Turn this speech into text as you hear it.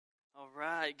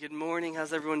right, good morning.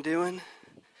 How's everyone doing?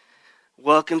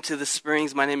 Welcome to the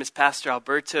Springs. My name is Pastor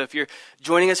Alberto. If you're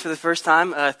joining us for the first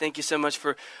time, thank you so much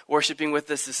for worshiping with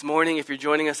us this morning. If you're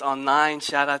joining us online,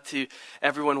 shout out to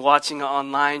everyone watching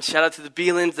online. Shout out to the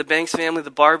Beelans, the Banks family,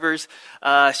 the Barbers.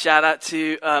 Shout out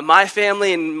to my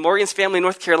family and Morgan's family in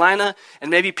North Carolina,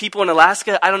 and maybe people in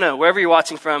Alaska. I don't know, wherever you're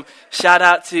watching from. Shout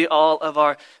out to all of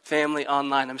our family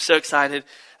online. I'm so excited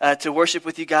to worship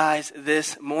with you guys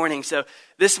this morning. So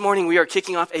this morning we are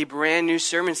kicking off a brand new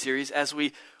sermon series as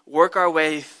we work our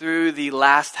way through the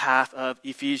last half of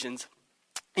Ephesians,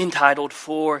 entitled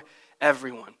For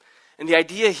Everyone. And the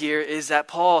idea here is that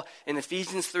Paul in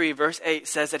Ephesians 3 verse 8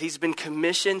 says that he's been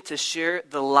commissioned to share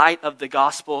the light of the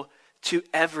gospel to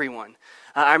everyone.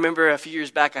 I remember a few years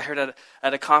back I heard at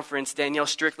a conference, Danielle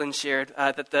Strickland shared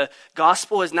that the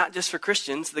gospel is not just for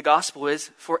Christians, the gospel is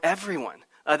for everyone.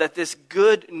 That this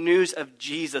good news of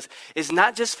Jesus is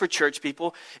not just for church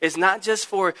people, it's not just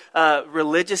for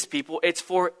religious people, it's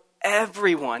for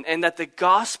everyone. And that the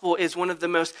gospel is one of the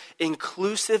most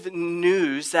inclusive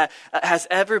news that has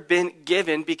ever been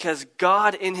given, because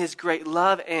God in his great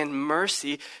love and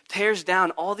mercy tears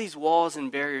down all these walls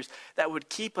and barriers that would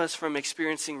keep us from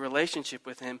experiencing relationship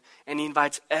with him, and he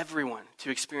invites everyone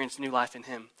to experience new life in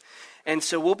him. And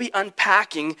so we'll be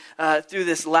unpacking through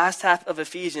this last half of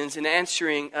Ephesians and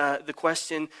answering the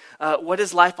question, what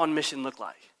does life on mission look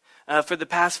like? For the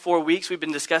past 4 weeks, we've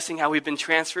been discussing how we've been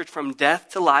transferred from death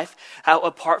to life, how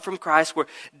apart from Christ, we're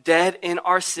dead in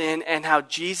our sin, and how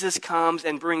Jesus comes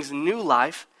and brings new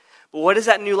life. But what does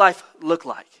that new life look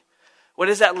like? What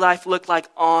does that life look like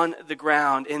on the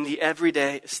ground in the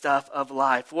everyday stuff of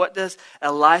life? What does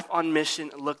a life on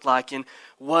mission look like, and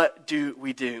what do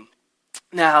we do?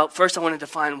 Now, first I want to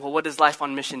define, well, what does life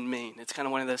on mission mean? It's kind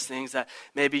of one of those things that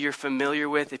maybe you're familiar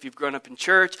with if you've grown up in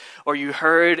church or you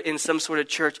heard in some sort of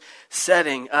church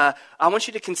setting. I want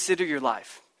you to consider your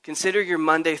life. Consider your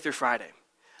Monday through Friday.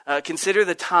 Consider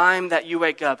the time that you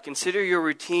wake up. Consider your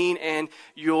routine and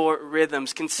your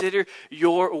rhythms. Consider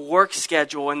your work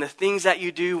schedule and the things that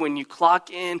you do when you clock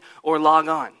in or log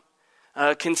on.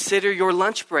 Consider your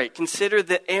lunch break. Consider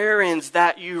the errands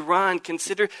that you run.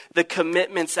 Consider the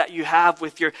commitments that you have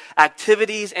with your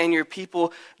activities and your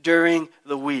people during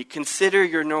the week. Consider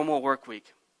your normal work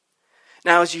week.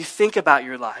 Now, as you think about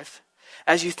your life,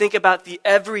 as you think about the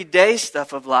everyday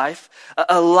stuff of life,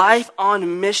 a life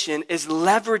on mission is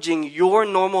leveraging your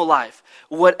normal life,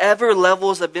 whatever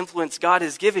levels of influence God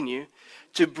has given you,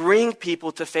 to bring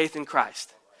people to faith in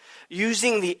Christ.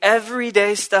 Using the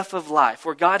everyday stuff of life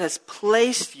where God has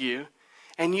placed you,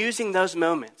 and using those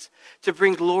moments to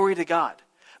bring glory to God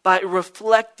by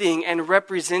reflecting and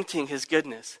representing his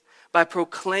goodness, by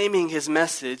proclaiming his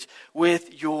message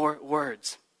with your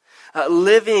words.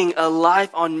 Living a life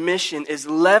on mission is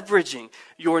leveraging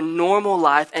your normal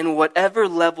life and whatever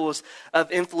levels of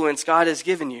influence God has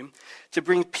given you to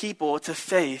bring people to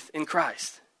faith in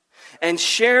Christ. And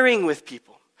sharing with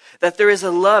people that there is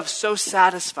a love so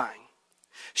satisfying.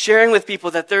 Sharing with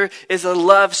people that there is a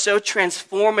love so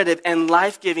transformative and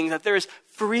life-giving, that there is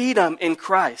freedom in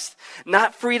Christ.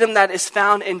 Not freedom that is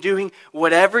found in doing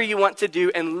whatever you want to do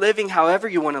and living however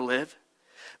you want to live,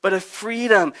 but a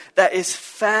freedom that is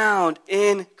found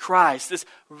in Christ. This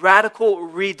radical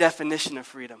redefinition of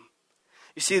freedom.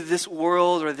 You see, this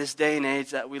world or this day and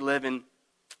age that we live in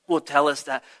will tell us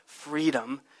that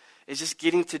freedom is just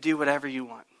getting to do whatever you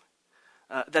want.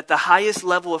 That the highest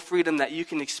level of freedom that you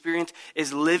can experience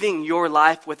is living your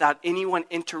life without anyone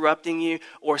interrupting you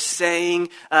or saying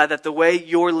that the way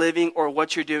you're living or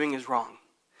what you're doing is wrong.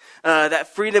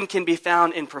 That freedom can be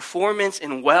found in performance,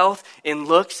 in wealth, in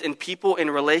looks, in people, in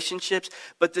relationships.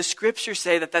 But the scriptures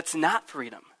say that that's not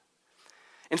freedom.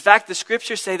 In fact, the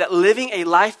scriptures say that living a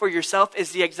life for yourself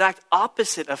is the exact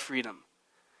opposite of freedom.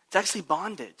 It's actually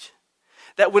bondage.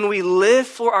 That when we live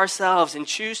for ourselves and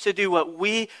choose to do what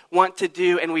we want to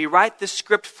do and we write the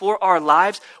script for our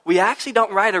lives, we actually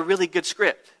don't write a really good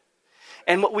script.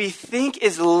 And what we think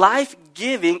is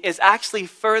life-giving is actually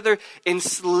further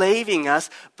enslaving us,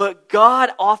 but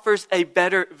God offers a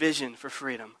better vision for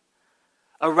freedom,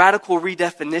 a radical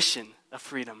redefinition of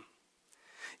freedom.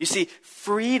 You see,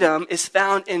 freedom is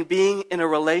found in being in a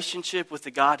relationship with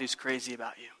the God who's crazy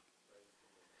about you.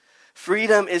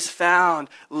 Freedom is found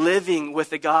living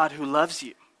with a God who loves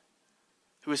you,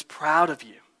 who is proud of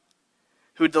you,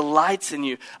 who delights in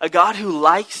you, a God who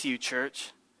likes you,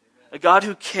 church, a God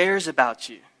who cares about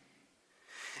you.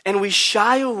 And we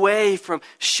shy away from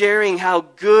sharing how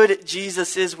good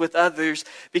Jesus is with others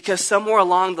because somewhere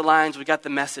along the lines we got the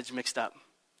message mixed up.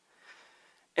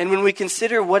 And when we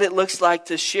consider what it looks like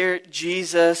to share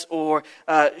Jesus or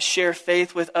share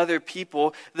faith with other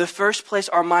people, the first place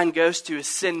our mind goes to is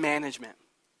sin management.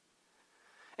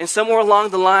 And somewhere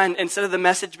along the line, instead of the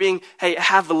message being, hey,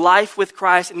 have life with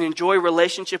Christ and enjoy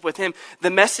relationship with him, the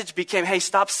message became, hey,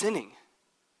 stop sinning.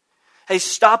 Hey,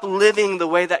 stop living the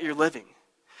way that you're living.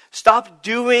 Stop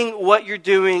doing what you're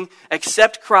doing,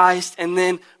 accept Christ, and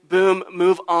then boom,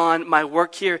 move on. My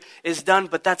work here is done.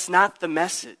 But that's not the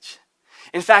message.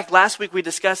 In fact, last week we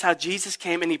discussed how Jesus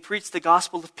came and he preached the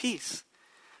gospel of peace,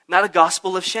 not a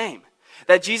gospel of shame.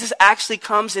 That Jesus actually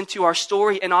comes into our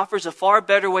story and offers a far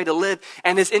better way to live.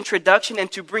 And his introduction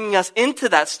into bringing us into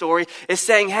that story is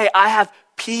saying, hey, I have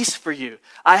peace for you.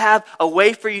 I have a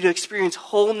way for you to experience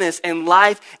wholeness and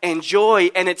life and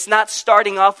joy. And it's not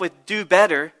starting off with do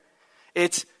better.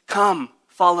 It's come,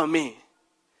 follow me.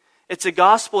 It's a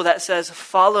gospel that says,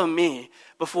 follow me,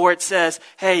 before it says,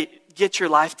 hey, get your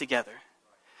life together.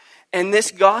 And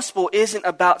this gospel isn't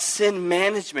about sin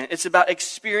management. It's about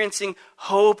experiencing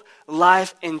hope,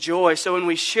 life, and joy. So when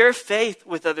we share faith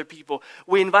with other people,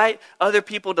 we invite other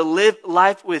people to live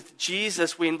life with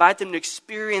Jesus. We invite them to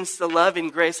experience the love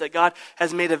and grace that God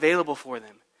has made available for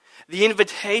them. The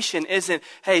invitation isn't,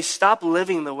 hey, stop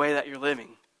living the way that you're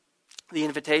living. The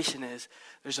invitation is,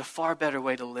 there's a far better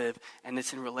way to live, and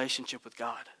it's in relationship with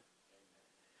God.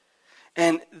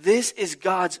 And this is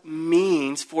God's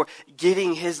means for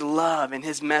getting his love and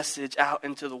his message out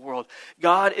into the world.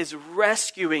 God is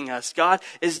rescuing us. God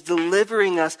is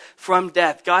delivering us from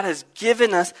death. God has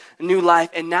given us new life,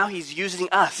 and now he's using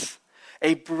us,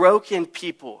 a broken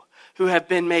people who have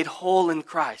been made whole in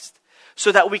Christ,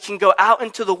 so that we can go out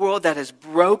into the world that is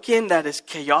broken, that is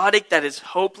chaotic, that is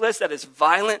hopeless, that is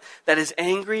violent, that is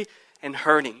angry and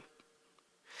hurting.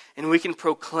 And we can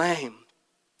proclaim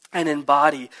and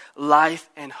embody life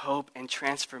and hope and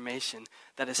transformation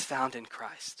that is found in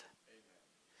Christ.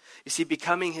 You see,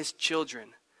 becoming his children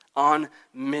on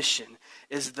mission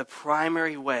is the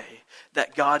primary way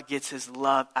that God gets his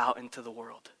love out into the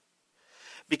world.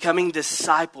 Becoming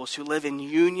disciples who live in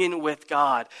union with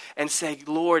God and say,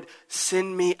 Lord,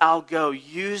 send me, I'll go,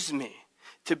 use me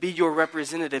to be your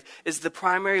representative, is the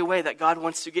primary way that God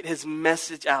wants to get his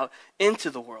message out into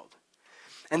the world.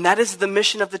 And that is the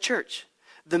mission of the church.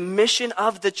 The mission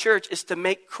of the church is to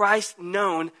make Christ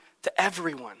known to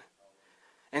everyone.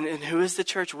 And who is the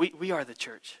church? We are the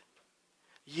church.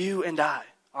 You and I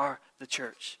are the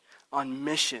church on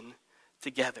mission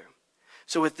together.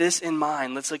 So with this in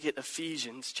mind, let's look at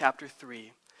Ephesians chapter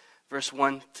 3, verse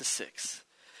 1 to 6.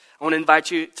 I want to invite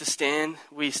you to stand.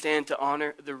 We stand to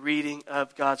honor the reading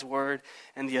of God's word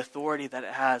and the authority that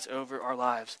it has over our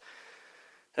lives.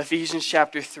 Ephesians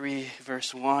chapter 3,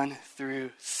 verse 1 through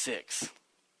 6.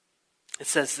 It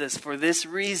says this, "For this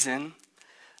reason,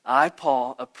 I,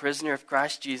 Paul, a prisoner of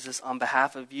Christ Jesus, on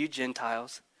behalf of you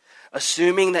Gentiles,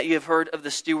 assuming that you have heard of the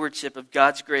stewardship of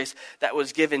God's grace that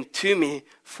was given to me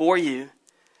for you,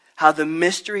 how the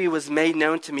mystery was made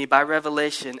known to me by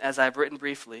revelation, as I have written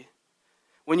briefly.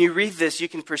 When you read this, you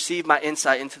can perceive my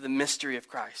insight into the mystery of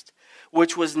Christ,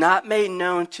 which was not made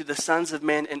known to the sons of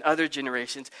men in other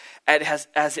generations,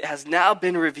 as it has now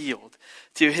been revealed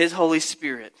to his Holy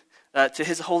Spirit, to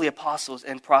his holy apostles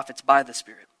and prophets by the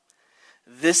Spirit.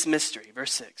 This mystery,"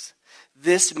 verse 6,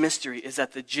 "this mystery is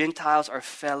that the Gentiles are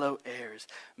fellow heirs,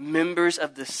 members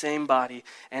of the same body,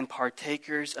 and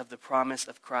partakers of the promise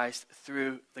of Christ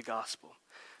through the gospel."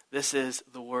 This is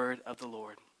the word of the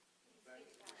Lord.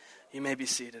 You may be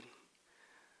seated.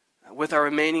 With our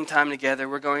remaining time together,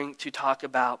 we're going to talk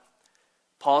about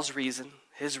Paul's reason,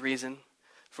 his reason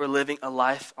for living a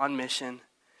life on mission,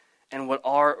 and what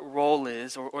our role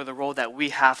is, or the role that we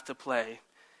have to play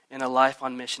in a life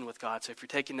on mission with God. So if you're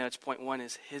taking notes, point 1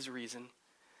 is his reason,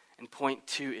 and point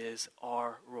 2 is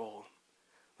our role.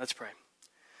 Let's pray.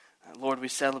 Lord, we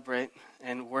celebrate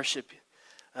and worship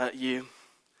you.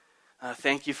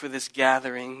 Thank you for this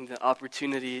gathering, the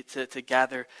opportunity to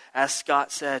gather, as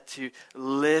Scott said, to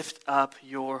lift up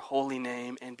your holy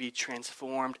name and be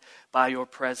transformed by your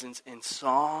presence in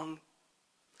song,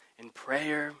 in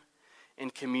prayer, in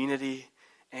community,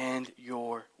 and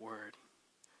your word.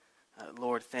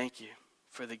 Lord, thank you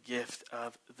for the gift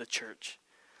of the church.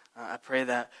 I pray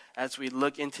that as we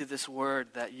look into this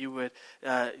word, that you would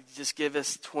just give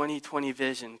us 20/20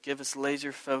 vision, give us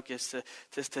laser focus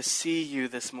to see you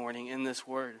this morning in this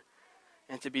word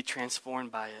and to be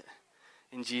transformed by it.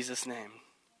 In Jesus' name,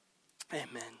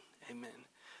 amen. Amen.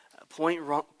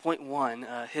 Point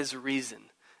 1, his reason.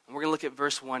 And we're going to look at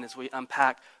verse 1 as we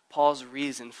unpack Paul's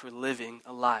reason for living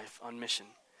a life on mission.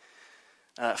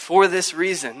 For this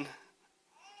reason,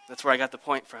 that's where I got the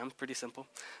point from, pretty simple.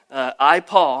 I,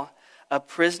 Paul, a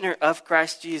prisoner of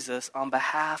Christ Jesus on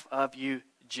behalf of you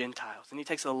Gentiles. And he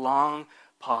takes a long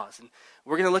pause. And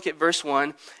we're going to look at verse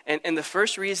 1. And the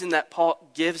first reason that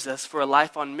Paul gives us for a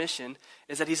life on mission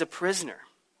is that he's a prisoner.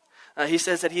 He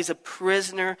says that he's a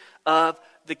prisoner of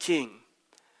the king.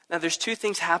 Now, there's two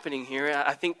things happening here.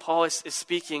 I think Paul is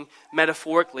speaking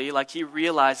metaphorically, like he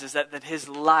realizes that his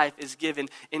life is given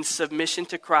in submission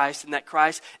to Christ and that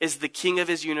Christ is the king of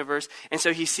his universe. And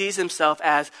so he sees himself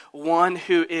as one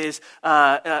who is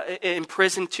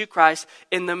imprisoned to Christ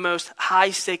in the most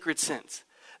high sacred sense,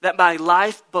 that my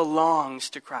life belongs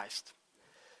to Christ.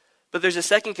 But there's a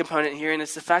second component here, and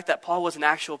it's the fact that Paul was an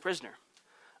actual prisoner.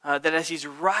 That as he's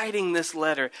writing this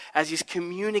letter, as he's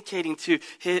communicating to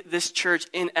this church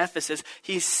in Ephesus,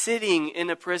 he's sitting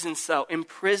in a prison cell,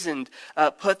 imprisoned,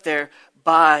 put there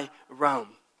by Rome.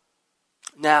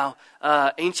 Now,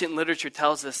 ancient literature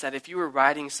tells us that if you were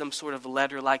writing some sort of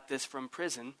letter like this from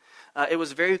prison, it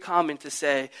was very common to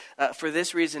say, for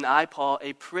this reason, I, Paul,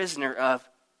 a prisoner of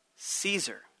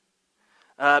Caesar.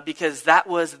 Because that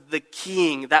was the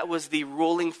king, that was the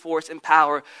ruling force and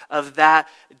power of that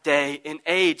day and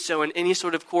age. So in any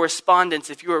sort of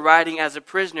correspondence, if you were writing as a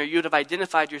prisoner, you would have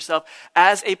identified yourself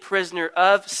as a prisoner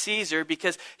of Caesar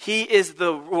because he is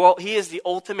the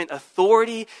ultimate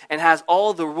authority and has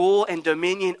all the rule and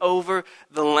dominion over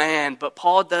the land. But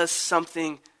Paul does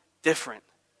something different.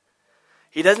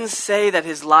 He doesn't say that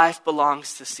his life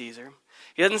belongs to Caesar.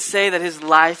 He doesn't say that his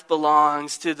life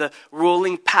belongs to the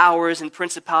ruling powers and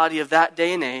principality of that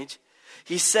day and age.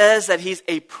 He says that he's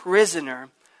a prisoner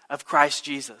of Christ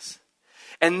Jesus.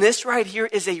 And this right here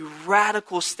is a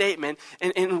radical statement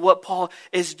in what Paul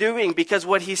is doing, because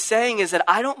what he's saying is that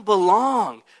I don't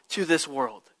belong to this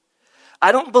world.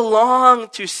 I don't belong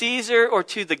to Caesar or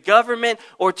to the government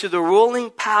or to the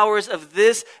ruling powers of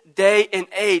this day and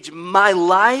age. My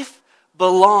life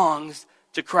belongs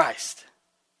to Christ.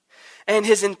 And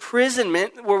his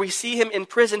imprisonment, where we see him in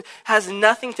prison, has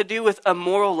nothing to do with a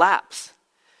moral lapse.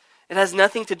 It has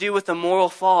nothing to do with a moral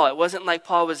fall. It wasn't like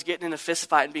Paul was getting in a fist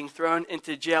fight and being thrown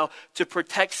into jail to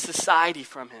protect society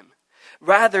from him.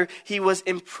 Rather, he was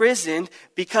imprisoned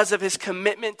because of his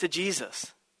commitment to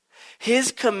Jesus.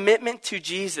 His commitment to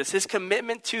Jesus, his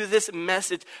commitment to this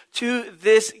message, to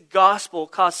this gospel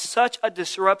caused such a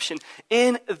disruption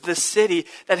in the city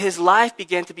that his life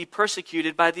began to be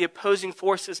persecuted by the opposing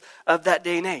forces of that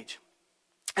day and age.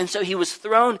 And so he was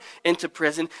thrown into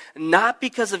prison, not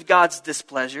because of God's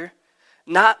displeasure,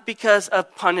 not because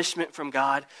of punishment from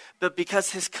God, but because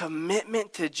his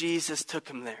commitment to Jesus took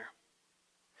him there.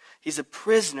 He's a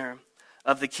prisoner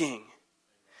of the king.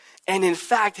 And in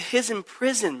fact, his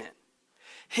imprisonment,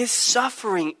 his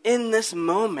suffering in this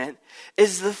moment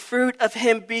is the fruit of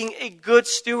him being a good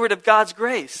steward of God's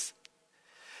grace.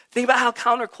 Think about how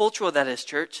countercultural that is,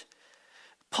 church.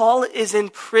 Paul is in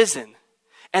prison,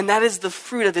 and that is the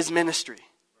fruit of his ministry.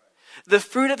 The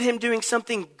fruit of him doing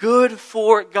something good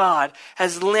for God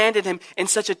has landed him in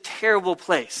such a terrible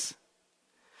place.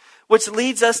 Which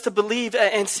leads us to believe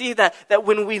and see that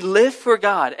when we live for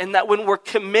God and that when we're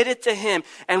committed to him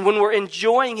and when we're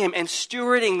enjoying him and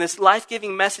stewarding this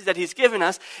life-giving message that he's given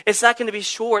us, it's not going to be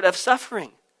short of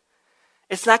suffering.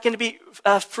 It's not going to be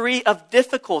free of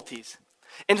difficulties.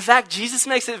 In fact, Jesus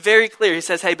makes it very clear. He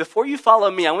says, hey, before you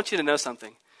follow me, I want you to know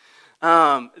something.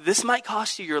 This might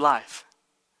cost you your life.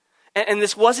 And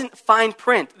this wasn't fine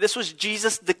print. This was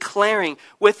Jesus declaring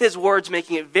with his words,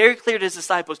 making it very clear to his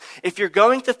disciples, if you're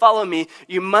going to follow me,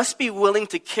 you must be willing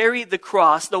to carry the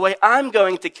cross the way I'm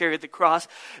going to carry the cross,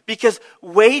 because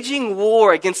waging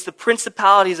war against the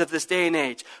principalities of this day and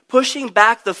age, pushing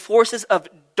back the forces of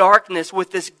darkness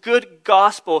with this good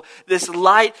gospel, this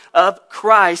light of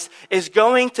Christ, is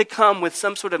going to come with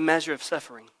some sort of measure of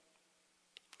suffering.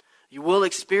 You will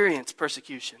experience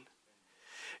persecution.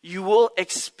 You will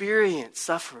experience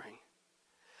suffering.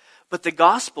 But the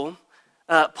gospel,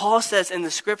 Paul says in the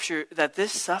scripture that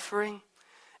this suffering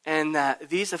and that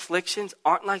these afflictions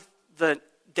aren't like the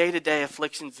day-to-day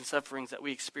afflictions and sufferings that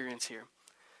we experience here.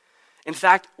 In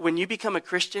fact, when you become a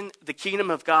Christian, the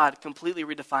kingdom of God completely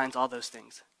redefines all those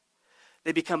things.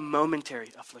 They become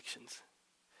momentary afflictions.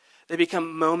 They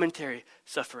become momentary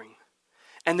suffering.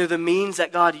 And they're the means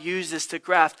that God uses to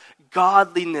craft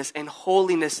godliness and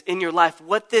holiness in your life.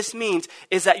 What this means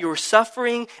is that your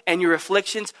suffering and your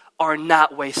afflictions are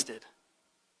not wasted.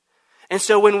 And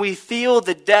so when we feel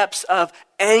the depths of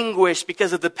anguish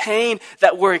because of the pain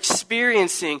that we're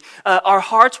experiencing, our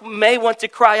hearts may want to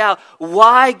cry out,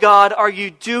 why, God, are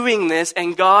you doing this?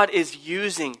 And God is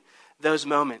using those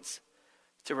moments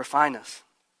to refine us,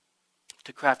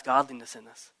 to craft godliness in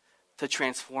us, to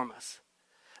transform us.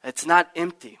 It's not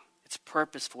empty. It's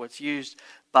purposeful. It's used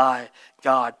by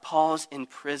God. Paul's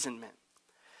imprisonment,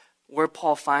 where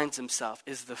Paul finds himself,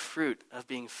 is the fruit of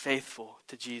being faithful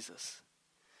to Jesus.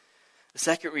 The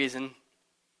second reason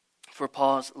for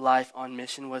Paul's life on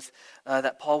mission was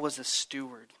that Paul was a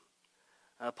steward.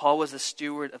 Paul was a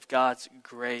steward of God's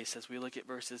grace, as we look at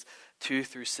verses 2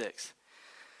 through 6.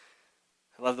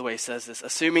 I love the way he says this.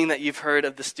 Assuming that you've heard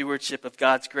of the stewardship of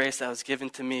God's grace that was given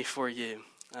to me for you.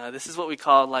 This is what we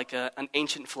call like an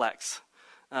ancient flex.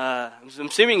 I'm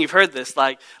assuming you've heard this.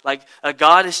 Like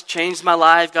God has changed my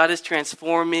life. God has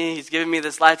transformed me. He's given me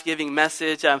this life-giving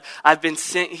message. I've been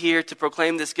sent here to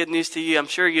proclaim this good news to you. I'm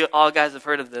sure you all guys have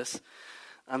heard of this.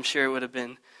 I'm sure it would have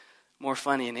been more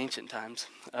funny in ancient times.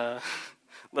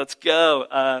 Let's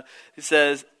go. It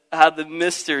says, how the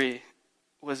mystery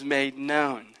was made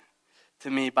known to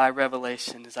me by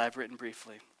revelation, as I've written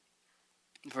briefly.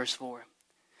 Verse 4.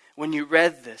 When you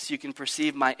read this, you can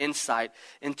perceive my insight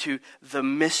into the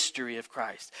mystery of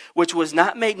Christ, which was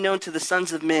not made known to the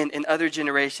sons of men in other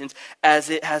generations, as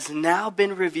it has now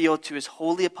been revealed to his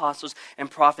holy apostles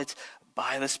and prophets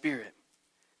by the Spirit.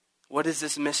 What is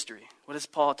this mystery? What is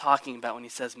Paul talking about when he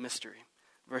says mystery?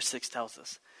 Verse 6 tells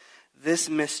us, this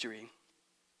mystery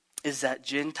is that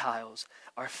Gentiles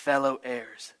are fellow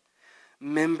heirs,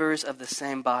 members of the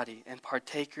same body, and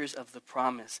partakers of the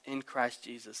promise in Christ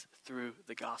Jesus through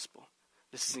the gospel.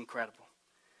 This is incredible.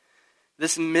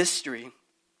 This mystery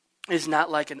is not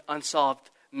like an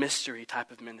unsolved mystery type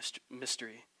of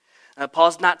mystery.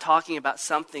 Paul's not talking about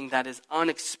something that is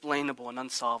unexplainable and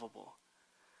unsolvable.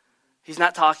 He's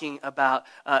not talking about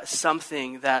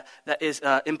something that is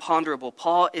imponderable.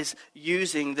 Paul is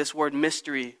using this word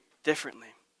mystery differently.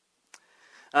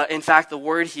 In fact, the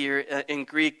word here in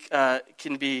Greek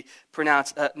can be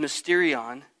pronounced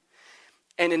mysterion.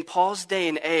 And in Paul's day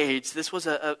and age, this was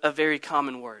a very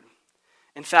common word.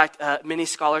 In fact, many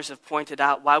scholars have pointed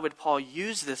out, why would Paul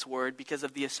use this word? Because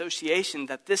of the association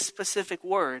that this specific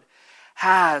word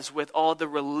has with all the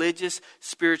religious,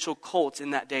 spiritual cults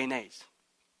in that day and age.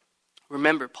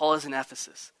 Remember, Paul is in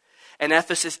Ephesus. And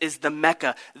Ephesus is the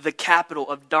Mecca, the capital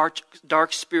of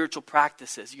dark spiritual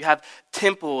practices. You have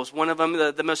temples. One of them,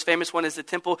 the most famous one, is the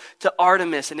temple to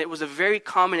Artemis. And it was a very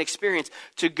common experience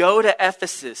to go to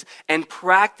Ephesus and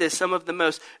practice some of the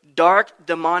most dark,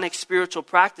 demonic spiritual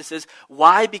practices.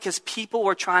 Why? Because people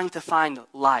were trying to find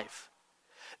life.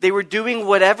 They were doing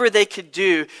whatever they could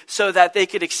do so that they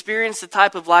could experience the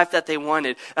type of life that they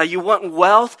wanted. You want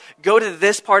wealth? Go to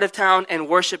this part of town and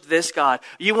worship this God.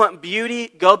 You want beauty?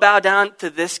 Go bow down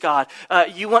to this God.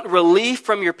 You want relief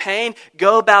from your pain?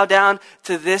 Go bow down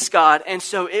to this God. And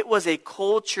so it was a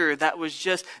culture that was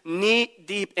just knee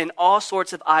deep in all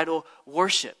sorts of idol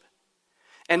worship.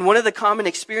 And one of the common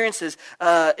experiences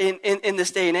in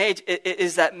this day and age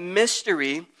is that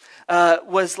mystery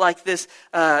was like this.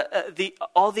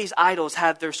 All these idols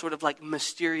had their sort of like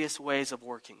mysterious ways of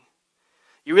working.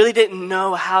 You really didn't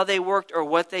know how they worked or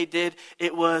what they did.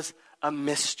 It was a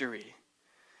mystery.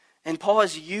 And Paul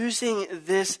is using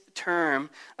this term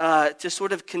to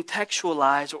sort of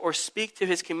contextualize or speak to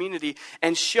his community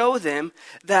and show them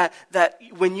that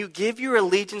when you give your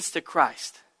allegiance to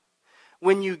Christ,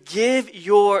 when you give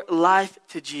your life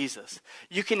to Jesus,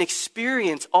 you can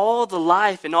experience all the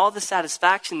life and all the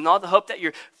satisfaction and all the hope that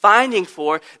you're finding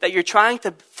for, that you're trying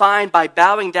to find by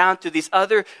bowing down to these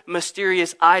other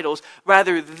mysterious idols.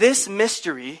 Rather, this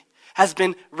mystery has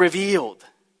been revealed.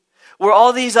 Where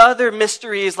all these other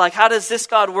mysteries, like how does this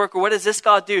God work or what does this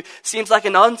God do, seems like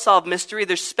an unsolved mystery.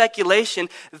 There's speculation.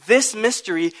 This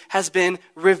mystery has been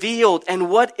revealed. And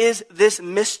what is this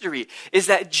mystery? Is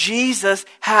that Jesus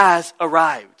has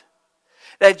arrived.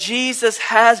 That Jesus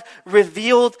has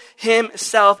revealed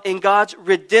himself in God's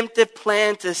redemptive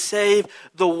plan to save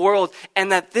the world.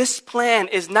 And that this plan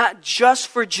is not just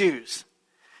for Jews.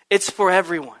 It's for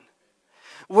everyone.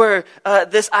 Where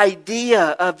this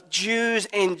idea of Jews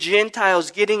and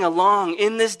Gentiles getting along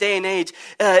in this day and age,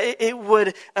 it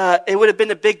would have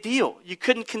been a big deal. You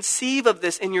couldn't conceive of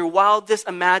this in your wildest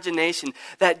imagination,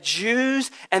 that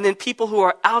Jews and then people who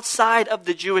are outside of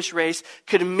the Jewish race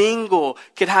could mingle,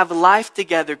 could have life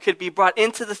together, could be brought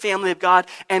into the family of God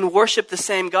and worship the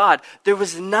same God. There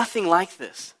was nothing like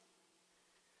this.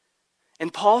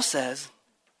 And Paul says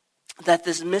that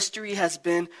this mystery has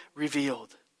been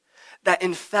revealed. That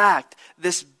in fact,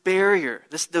 this barrier,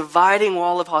 this dividing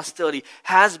wall of hostility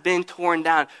has been torn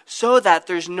down so that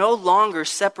there's no longer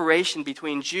separation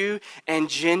between Jew and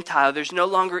Gentile. There's no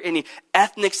longer any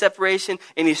ethnic separation,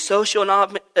 any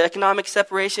socio-economic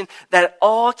separation, that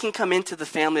all can come into the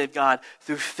family of God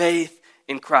through faith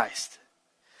in Christ.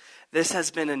 This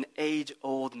has been an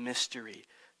age-old mystery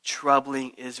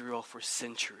troubling Israel for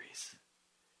centuries.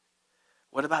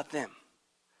 What about them?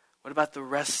 What about the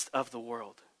rest of the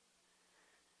world?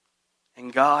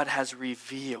 And God has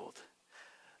revealed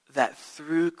that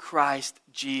through Christ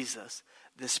Jesus,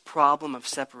 this problem of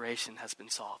separation has been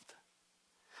solved.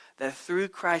 That through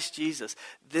Christ Jesus,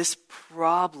 this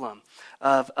problem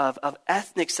of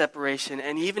ethnic separation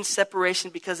and even separation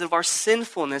because of our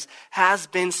sinfulness has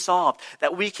been solved.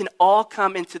 That we can all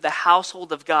come into the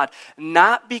household of God,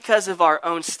 not because of our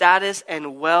own status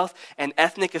and wealth and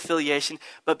ethnic affiliation,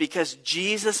 but because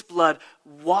Jesus' blood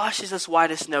washes us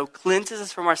white as snow, cleanses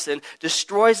us from our sin,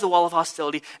 destroys the wall of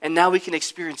hostility, and now we can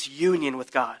experience union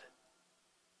with God.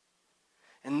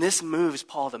 And this moves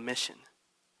Paul to mission.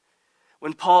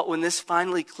 When this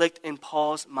finally clicked in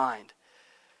Paul's mind,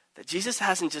 that Jesus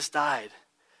hasn't just died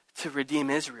to redeem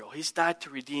Israel. He's died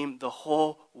to redeem the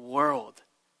whole world.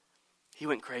 He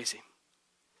went crazy.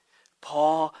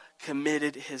 Paul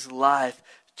committed his life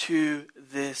to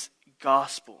this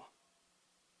gospel.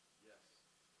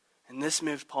 And this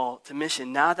moved Paul to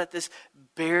mission. Now that this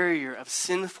barrier of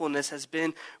sinfulness has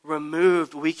been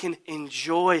removed, we can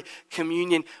enjoy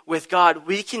communion with God.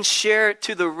 We can share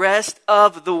to the rest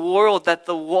of the world that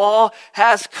the wall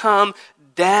has come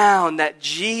down, that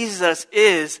Jesus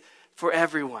is for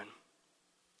everyone.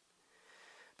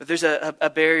 But there's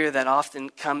a barrier that often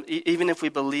comes, even if we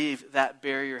believe that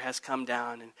barrier has come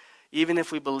down, and even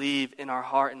if we believe in our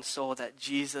heart and soul that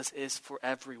Jesus is for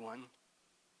everyone.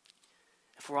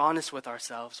 If we're honest with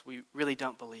ourselves, we really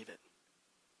don't believe it.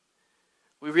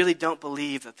 We really don't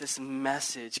believe that this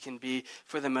message can be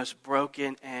for the most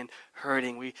broken and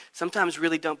hurting. We sometimes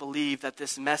really don't believe that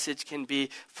this message can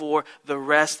be for the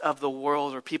rest of the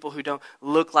world or people who don't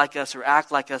look like us or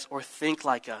act like us or think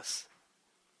like us.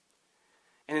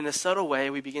 And in a subtle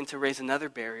way, we begin to raise another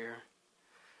barrier.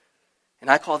 And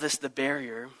I call this the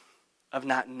barrier of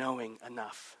not knowing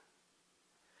enough.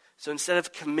 So instead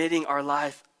of committing our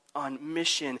life on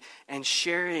mission and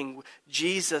sharing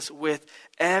Jesus with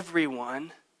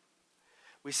everyone,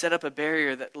 we set up a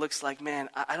barrier that looks like, man,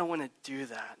 I don't want to do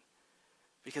that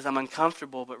because I'm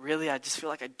uncomfortable, but really I just feel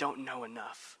like I don't know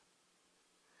enough.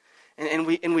 And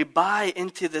we buy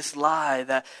into this lie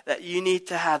that you need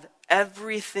to have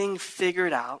everything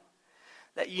figured out,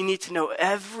 that you need to know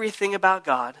everything about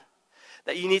God,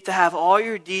 that you need to have all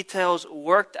your details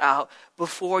worked out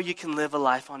before you can live a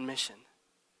life on mission.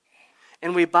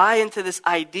 And we buy into this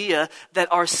idea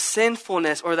that our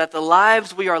sinfulness or that the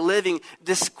lives we are living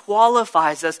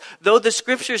disqualifies us, though the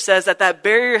scripture says that that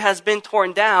barrier has been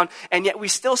torn down, and yet we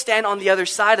still stand on the other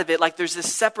side of it like there's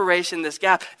this separation, this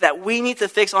gap that we need to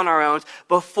fix on our own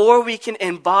before we can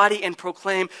embody and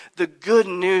proclaim the good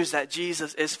news that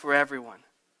Jesus is for everyone.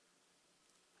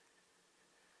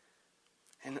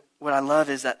 And what I love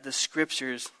is that the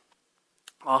scriptures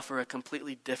offer a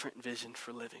completely different vision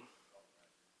for living.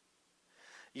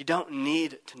 You don't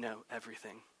need to know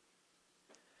everything.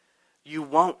 You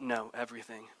won't know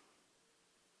everything.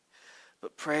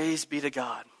 But praise be to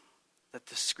God that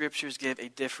the scriptures give a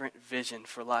different vision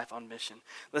for life on mission.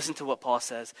 Listen to what Paul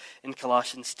says in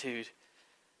Colossians 2,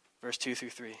 verse 2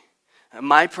 through 3.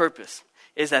 My purpose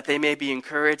is that they may be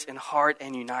encouraged in heart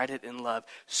and united in love,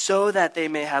 so that they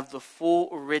may have the full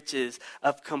riches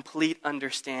of complete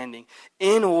understanding,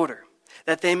 in order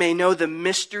that they may know the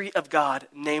mystery of God,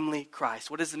 namely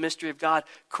Christ. What is the mystery of God?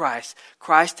 Christ.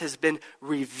 Christ has been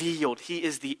revealed. He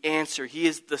is the answer. He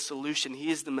is the solution.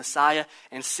 He is the Messiah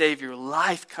and Savior.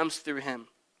 Life comes through him.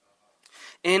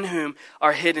 In whom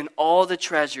are hidden all the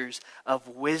treasures of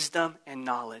wisdom and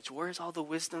knowledge. Where is all the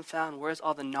wisdom found? Where is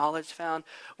all the knowledge found?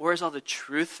 Where is all the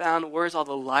truth found? Where is all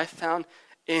the life found?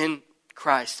 In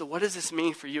Christ. So what does this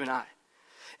mean for you and I?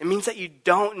 It means that you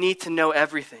don't need to know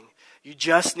everything. You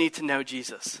just need to know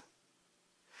Jesus.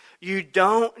 You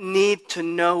don't need to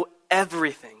know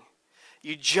everything.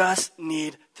 You just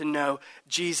need to know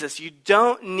Jesus. You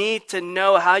don't need to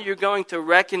know how you're going to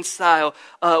reconcile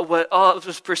what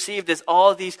was perceived as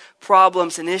all these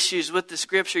problems and issues with the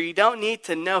scripture. You don't need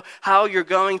to know how you're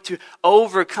going to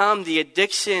overcome the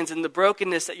addictions and the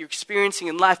brokenness that you're experiencing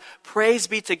in life. Praise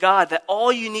be to God that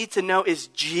all you need to know is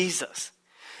Jesus.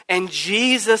 And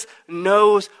Jesus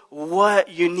knows what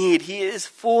you need. He is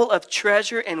full of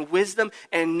treasure and wisdom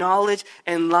and knowledge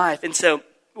and life. And so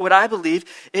what I believe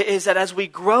is that as we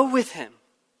grow with him,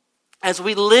 as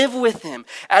we live with him,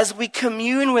 as we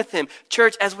commune with him,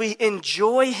 church, as we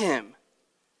enjoy him,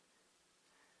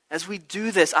 as we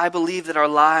do this, I believe that our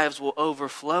lives will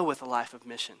overflow with a life of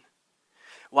mission.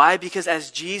 Why? Because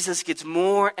as Jesus gets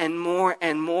more and more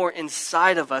and more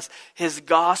inside of us, his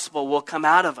gospel will come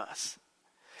out of us.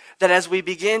 that as we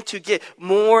begin to get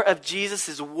more of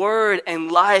Jesus' word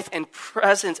and life and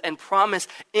presence and promise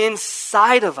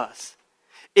inside of us,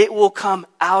 it will come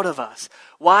out of us.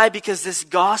 Why? Because this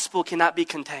gospel cannot be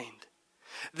contained.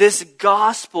 This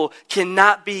gospel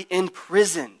cannot be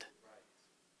imprisoned.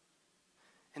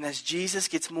 And as Jesus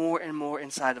gets more and more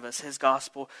inside of us, his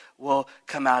gospel will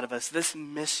come out of us. This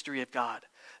mystery of God,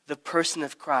 the person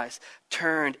of Christ,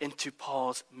 turned into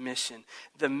Paul's mission.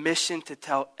 The mission to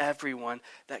tell everyone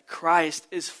that Christ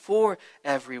is for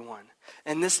everyone.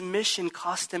 And this mission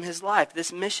cost him his life.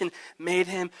 This mission made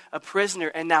him a prisoner.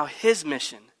 And now his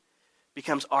mission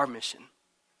becomes our mission.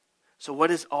 So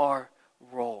what is our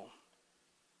role?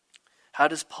 How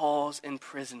does Paul's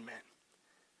imprisonment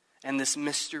and this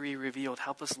mystery revealed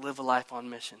help us live a life on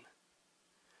mission?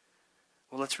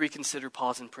 Well, let's reconsider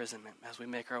Paul's imprisonment as we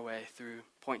make our way through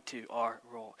point 2, our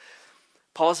role.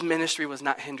 Paul's ministry was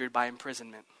not hindered by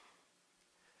imprisonment.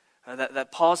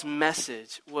 That Paul's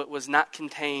message was not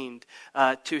contained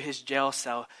to his jail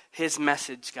cell. His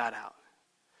message got out.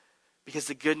 Because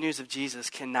the good news of Jesus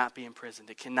cannot be imprisoned.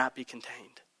 It cannot be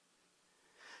contained.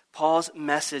 Paul's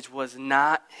message was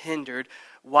not hindered.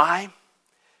 Why?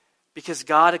 Because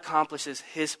God accomplishes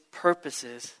his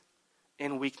purposes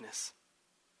in weakness.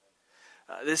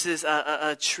 This is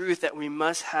a truth that we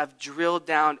must have drilled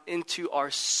down into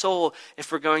our soul if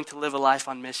we're going to live a life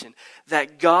on mission.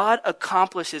 That God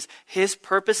accomplishes his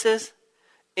purposes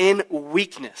in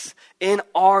weakness, in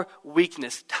our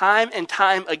weakness. Time and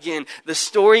time again, the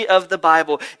story of the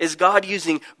Bible is God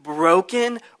using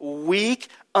broken, weak,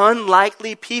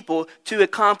 unlikely people to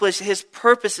accomplish his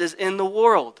purposes in the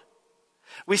world.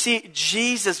 We see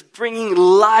Jesus bringing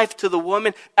life to the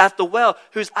woman at the well,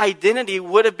 whose identity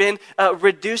would have been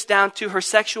reduced down to her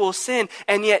sexual sin.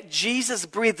 And yet Jesus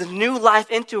breathed new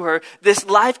life into her. This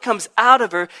life comes out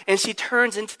of her, and she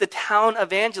turns into the town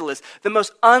evangelist, the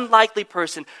most unlikely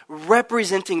person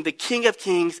representing the King of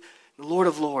Kings, Lord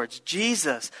of Lords.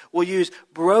 Jesus will use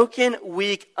broken,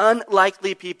 weak,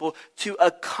 unlikely people to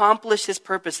accomplish his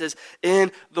purposes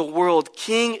in the world.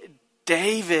 King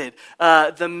David,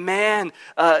 the man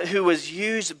who was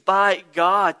used by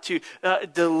God to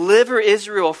deliver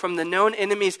Israel from the known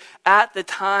enemies at the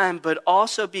time, but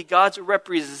also be God's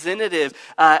representative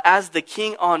as the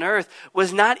king on earth,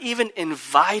 was not even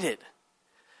invited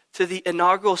to the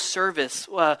inaugural service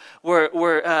where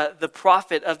the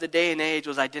prophet of the day and age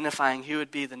was identifying who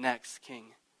would be the next king.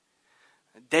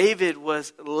 David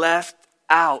was left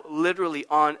out, literally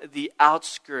on the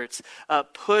outskirts,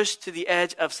 pushed to the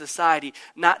edge of society,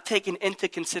 not taken into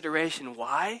consideration.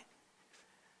 Why?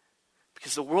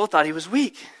 Because the world thought he was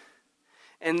weak.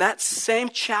 In that same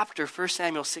chapter, 1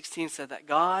 Samuel 16 said that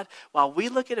God, while we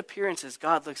look at appearances,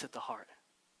 God looks at the heart.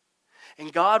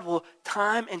 And God will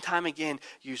time and time again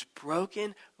use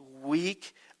broken,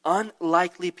 weak,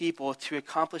 unlikely people to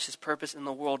accomplish his purpose in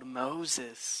the world.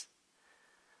 Moses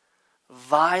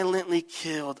violently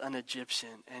killed an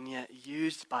Egyptian and yet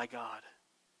used by God.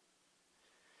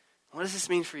 What does this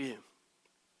mean for you?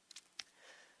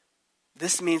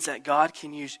 This means that God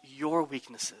can use your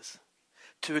weaknesses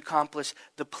to accomplish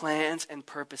the plans and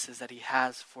purposes that he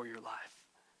has for your life.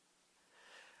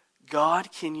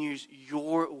 God can use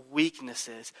your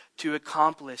weaknesses to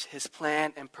accomplish his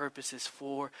plan and purposes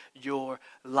for your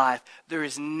life. There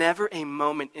is never a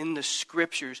moment in the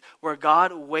scriptures where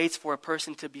God waits for a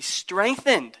person to be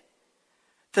strengthened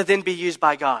to then be used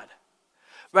by God.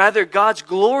 Rather, God's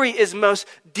glory is most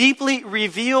deeply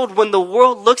revealed when the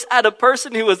world looks at a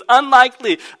person who is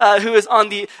unlikely, who is on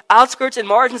the outskirts and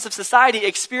margins of society,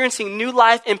 experiencing new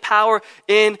life and power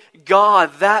in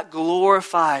God. That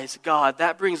glorifies God.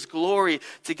 That brings glory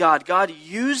to God. God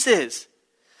uses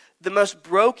the most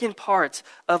broken parts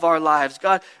of our lives.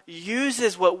 God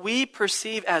uses what we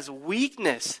perceive as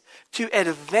weakness to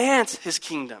advance his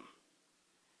kingdom.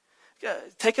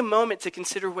 Take a moment to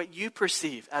consider what you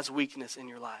perceive as weakness in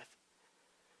your life.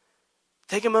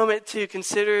 Take a moment to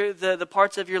consider the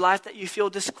parts of your life that you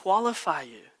feel disqualify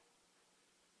you.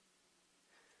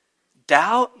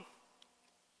 Doubt,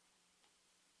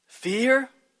 fear,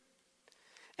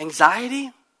 anxiety,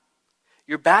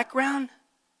 your background,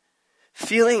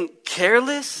 feeling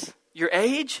careless, your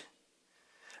age.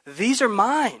 These are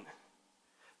mine.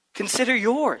 Consider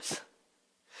yours.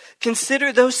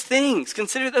 Consider those things.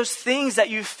 Consider those things that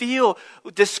you feel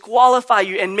disqualify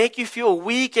you and make you feel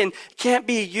weak and can't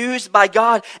be used by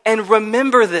God. And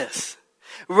remember this.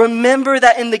 Remember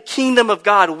that in the kingdom of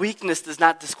God, weakness does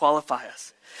not disqualify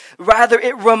us. Rather,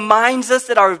 it reminds us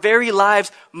that our very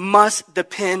lives must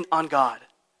depend on God.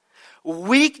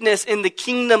 Weakness in the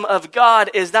kingdom of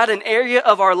God is not an area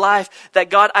of our life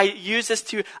that God uses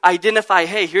to identify,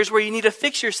 hey, here's where you need to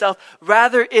fix yourself.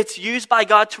 Rather, it's used by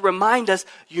God to remind us,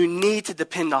 you need to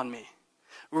depend on me.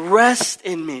 Rest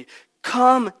in me.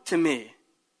 Come to me.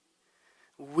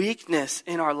 Weakness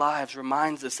in our lives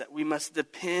reminds us that we must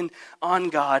depend on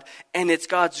God, and it's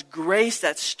God's grace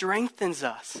that strengthens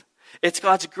us. It's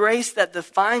God's grace that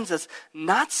defines us,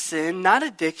 not sin, not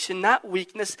addiction, not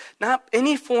weakness, not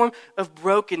any form of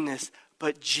brokenness,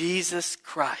 but Jesus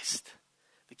Christ,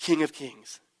 the King of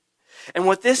Kings. And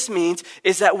what this means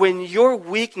is that when your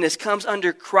weakness comes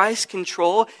under Christ's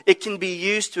control, it can be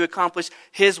used to accomplish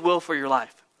His will for your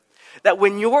life. That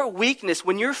when your weakness,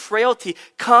 when your frailty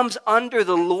comes under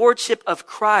the lordship of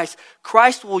Christ,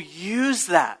 Christ will use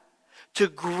that to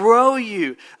grow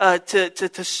you,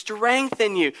 to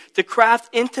strengthen you, to craft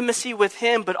intimacy with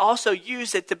Him, but also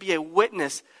use it to be a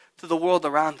witness to the world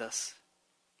around us.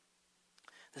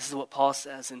 This is what Paul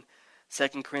says in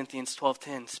 2 Corinthians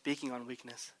 12:10, speaking on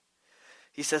weakness.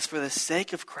 He says, for the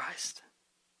sake of Christ,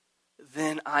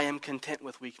 then I am content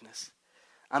with weakness.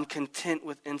 I'm content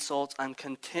with insults. I'm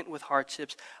content with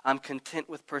hardships. I'm content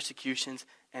with persecutions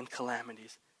and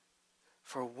calamities.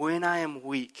 For when I am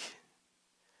weak,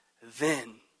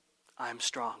 then I am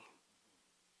strong.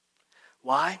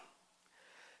 Why?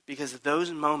 Because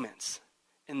those moments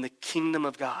in the kingdom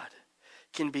of God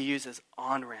can be used as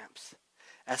on-ramps,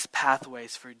 as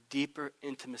pathways for deeper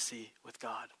intimacy with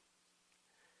God.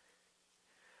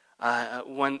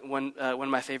 One of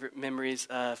my favorite memories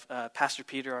of Pastor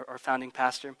Peter, our founding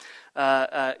pastor,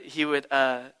 he would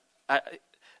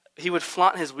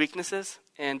flaunt his weaknesses,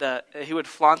 and he would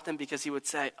flaunt them because he would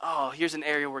say, oh, here's an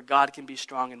area where God can be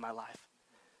strong in my life.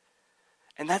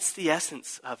 And that's the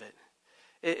essence of it,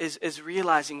 is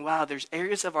realizing, wow, there's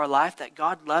areas of our life that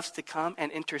God loves to come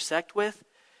and intersect with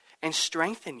and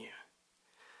strengthen you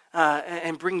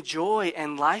and bring joy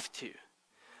and life to.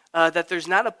 That there's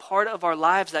not a part of our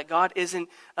lives that God isn't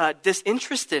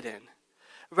disinterested in.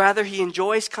 Rather, He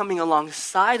enjoys coming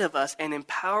alongside of us and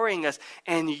empowering us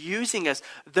and using us.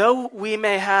 Though we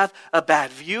may have a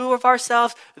bad view of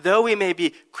ourselves, though we may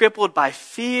be crippled by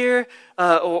fear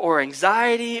or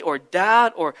anxiety or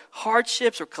doubt or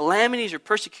hardships or calamities or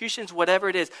persecutions, whatever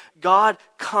it is, God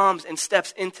comes and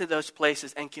steps into those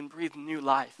places and can breathe new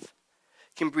life,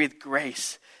 can breathe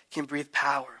grace, can breathe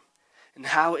power. And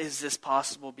how is this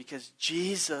possible? Because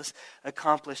Jesus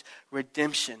accomplished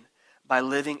redemption by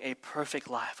living a perfect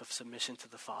life of submission to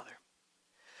the Father.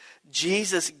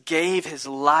 Jesus gave His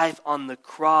life on the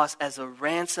cross as a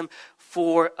ransom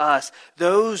for us,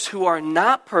 those who are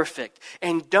not perfect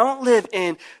and don't live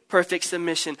in perfect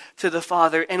submission to the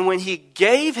Father. And when He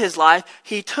gave His life,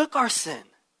 He took our sin.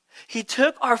 He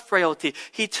took our frailty.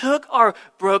 He took our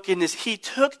brokenness. He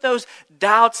took those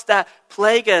doubts that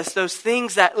plague us, those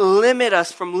things that limit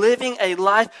us from living a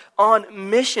life on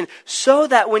mission, so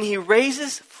that when He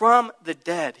raises from the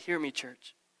dead, hear me,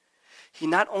 church, He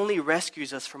not only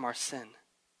rescues us from our sin,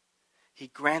 He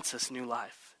grants us new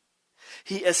life.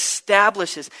 He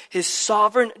establishes His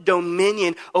sovereign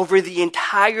dominion over the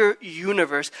entire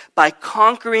universe by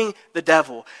conquering the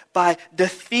devil, by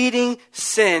defeating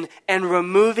sin and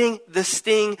removing the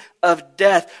sting of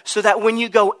death, so that when you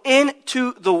go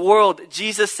into the world,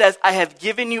 Jesus says, I have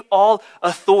given you all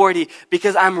authority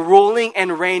because I'm ruling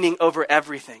and reigning over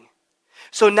everything.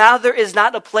 So now there is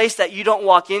not a place that you don't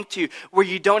walk into where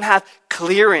you don't have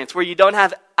clearance, where you don't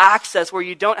have access, where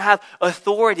you don't have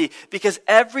authority. Because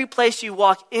every place you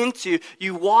walk into,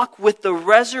 you walk with the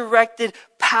resurrected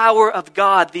power of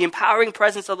God, the empowering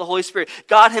presence of the Holy Spirit,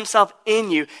 God Himself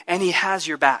in you, and He has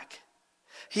your back.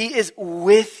 He is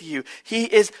with you. He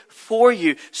is for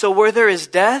you. So where there is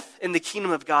death in the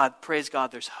kingdom of God, praise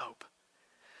God, there's hope.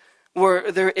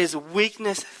 Where there is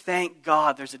weakness, thank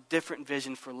God, there's a different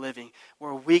vision for living,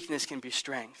 where weakness can be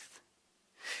strength.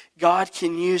 God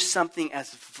can use something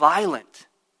as violent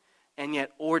and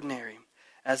yet ordinary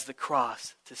as the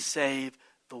cross to save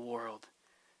the world.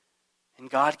 And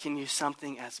God can use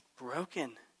something as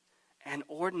broken and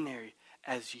ordinary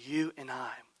as you and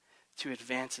I to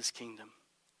advance His kingdom,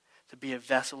 to be a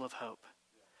vessel of hope,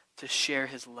 to share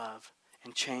His love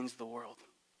and change the world.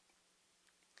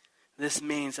 This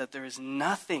means that there is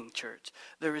nothing, church,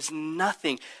 there is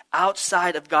nothing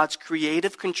outside of God's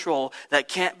creative control that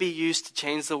can't be used to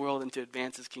change the world and to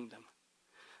advance His kingdom.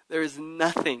 There is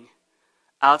nothing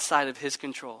outside of His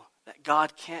control that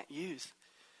God can't use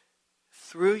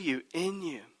through you, in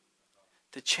you,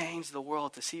 to change the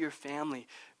world, to see your family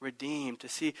redeemed, to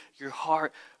see your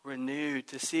heart renewed,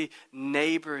 to see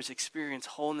neighbors experience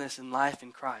wholeness and life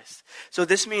in Christ. So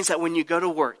this means that when you go to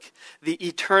work, the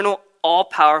eternal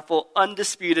all-powerful,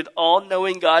 undisputed,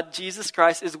 all-knowing God, Jesus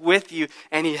Christ, is with you,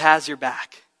 and he has your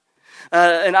back.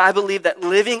 And I believe that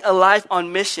living a life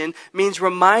on mission means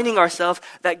reminding ourselves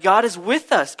that God is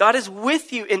with us. God is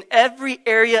with you in every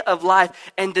area of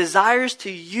life and desires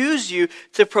to use you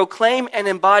to proclaim and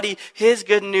embody his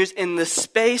good news in the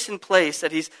space and place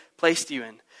that he's placed you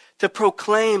in. To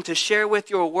proclaim, to share with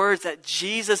your words that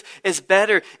Jesus is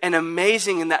better and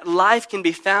amazing and that life can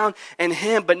be found in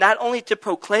him. But not only to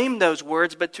proclaim those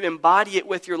words, but to embody it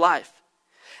with your life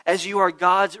as you are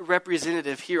God's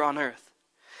representative here on earth.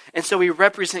 And so we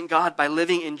represent God by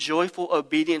living in joyful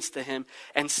obedience to him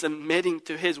and submitting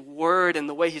to his word and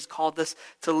the way he's called us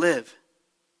to live.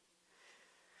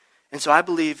 And so I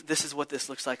believe this is what this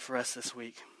looks like for us this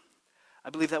week.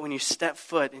 I believe that when you step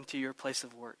foot into your place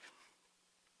of work,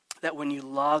 that when you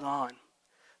log on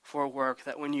for work,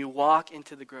 that when you walk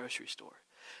into the grocery store,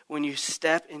 when you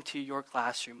step into your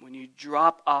classroom, when you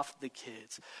drop off the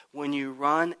kids, when you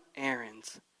run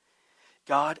errands,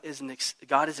 God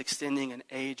is extending an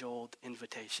age-old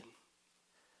invitation.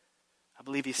 I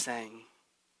believe he's saying,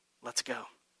 let's go.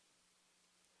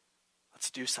 Let's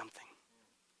do something.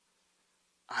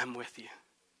 I'm with you.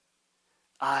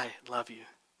 I love you.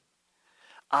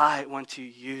 I want to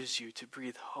use you to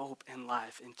breathe hope and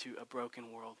life into a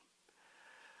broken world.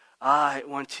 I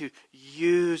want to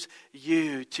use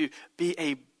you to be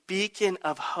a beacon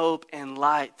of hope and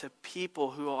light to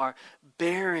people who are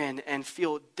barren and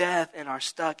feel death and are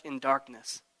stuck in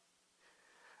darkness.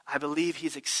 I believe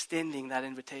he's extending that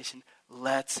invitation.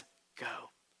 Let's go.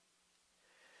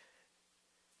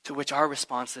 To which our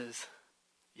response is,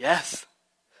 yes.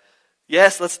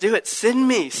 Yes, let's do it. Send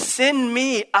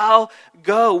me, I'll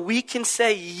go. We can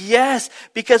say yes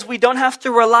because we don't have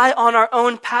to rely on our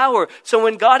own power. So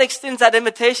when God extends that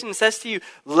invitation and says to you,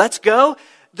 let's go,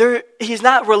 he's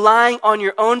not relying on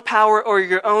your own power or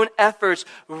your own efforts.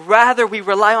 Rather, we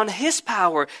rely on his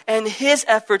power and his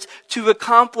efforts to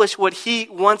accomplish what he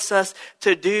wants us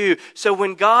to do. So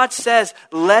when God says,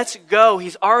 let's go,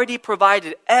 he's already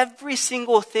provided every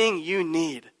single thing you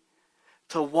need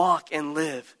to walk and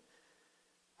live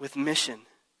with mission,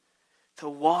 to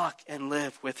walk and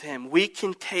live with him. We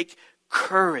can take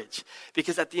courage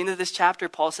because at the end of this chapter,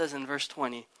 Paul says in verse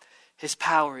 20, his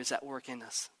power is at work in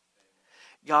us.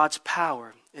 God's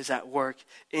power is at work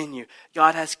in you.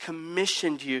 God has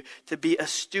commissioned you to be a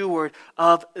steward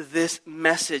of this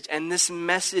message. And this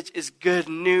message is good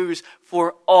news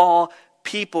for all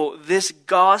people. This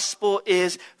gospel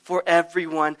is for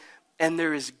everyone. And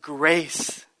there is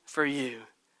grace for you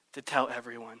to tell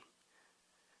everyone,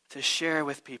 to share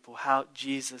with people how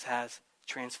Jesus has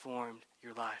transformed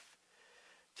your life,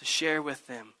 to share with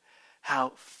them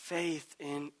how faith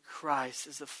in Christ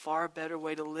is a far better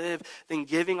way to live than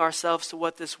giving ourselves to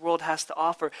what this world has to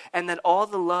offer, and that all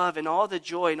the love and all the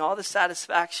joy and all the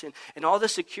satisfaction and all the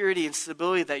security and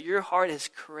stability that your heart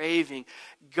is craving,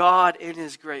 God in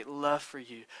his great love for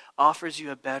you offers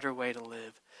you a better way to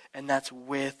live, and that's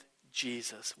with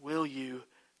Jesus. Will you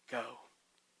go?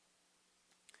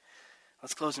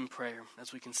 Let's close in prayer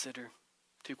as we consider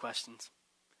two questions.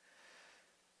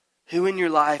 Who in your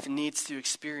life needs to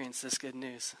experience this good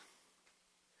news?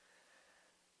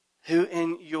 Who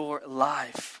in your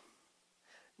life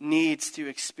needs to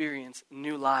experience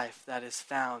new life that is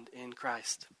found in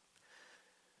Christ?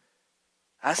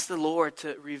 Ask the Lord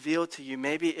to reveal to you.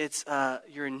 Maybe it's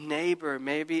your neighbor.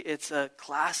 Maybe it's a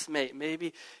classmate.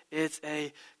 Maybe it's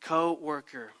a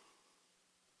co-worker.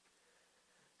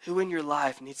 Who in your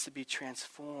life needs to be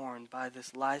transformed by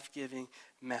this life-giving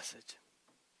message?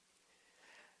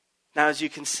 Now, as you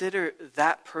consider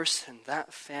that person,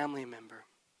 that family member,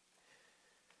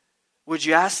 would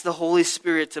you ask the Holy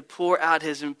Spirit to pour out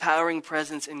his empowering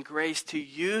presence and grace to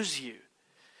use you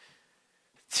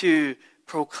to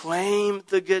proclaim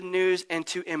the good news and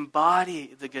to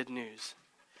embody the good news?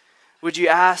 Would you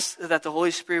ask that the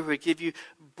Holy Spirit would give you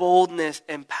boldness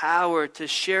and power to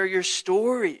share your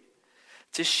story,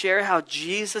 to share how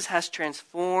Jesus has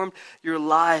transformed your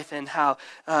life and how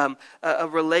a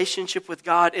relationship with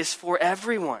God is for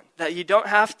everyone. That you don't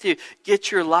have to get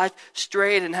your life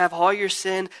straight and have all your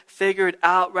sin figured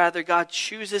out. Rather, God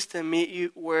chooses to meet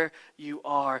you where you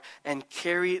are and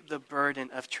carry the burden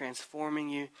of transforming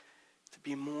you to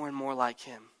be more and more like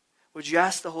him. Would you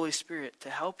ask the Holy Spirit to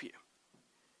help you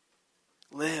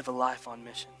live a life on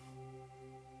mission?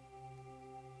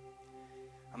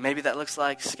 Maybe that looks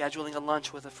like scheduling a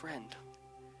lunch with a friend.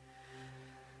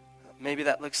 Maybe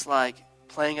that looks like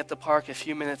playing at the park a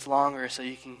few minutes longer so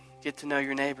you can get to know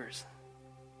your neighbors.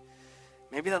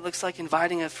 Maybe that looks like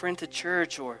inviting a friend to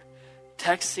church or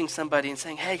texting somebody and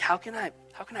saying, hey, how can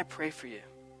I pray for you?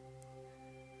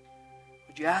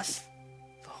 would you ask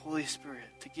the Holy Spirit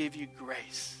to give you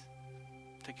grace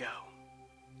to go?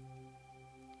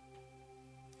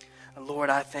 Lord,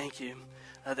 I thank you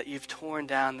that you've torn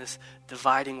down this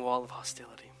dividing wall of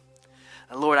hostility.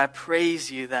 Lord, I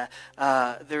praise you that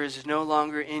there is no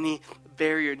longer any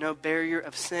barrier, no barrier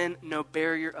of sin, no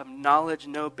barrier of knowledge,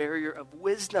 no barrier of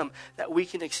wisdom, that we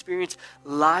can experience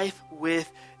life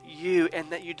with you, and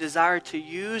that you desire to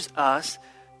use us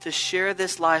to share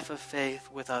this life of faith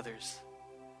with others.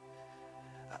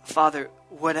 Father,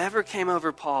 whatever came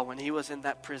over Paul when he was in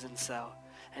that prison cell,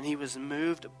 and he was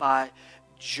moved by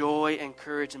joy and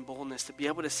courage and boldness to be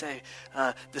able to say,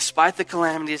 despite the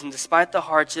calamities and despite the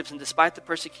hardships and despite the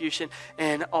persecution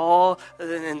and all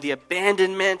and the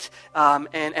abandonment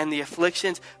and the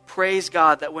afflictions, praise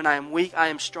God that when I am weak, I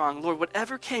am strong. Lord,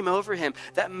 whatever came over him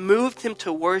that moved him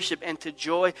to worship and to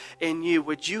joy in you,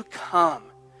 would you come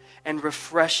and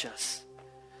refresh us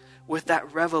with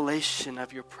that revelation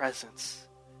of your presence,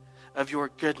 of your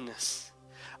goodness,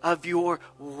 of your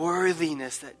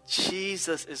worthiness, that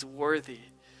Jesus is worthy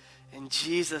and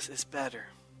Jesus is better.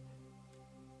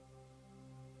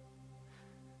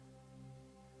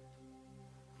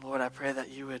 Lord, I pray that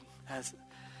you would, as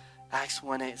Acts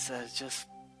 1:8 says, just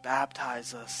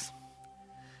baptize us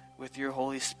with your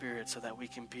Holy Spirit so that we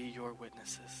can be your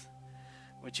witnesses.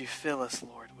 Would you fill us,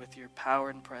 Lord, with your power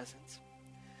and presence,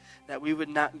 that we would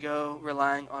not go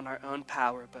relying on our own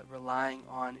power, but relying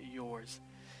on yours,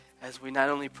 as we not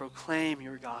only proclaim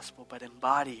your gospel, but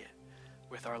embody it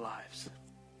with our lives.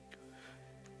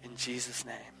 In Jesus'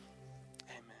 name.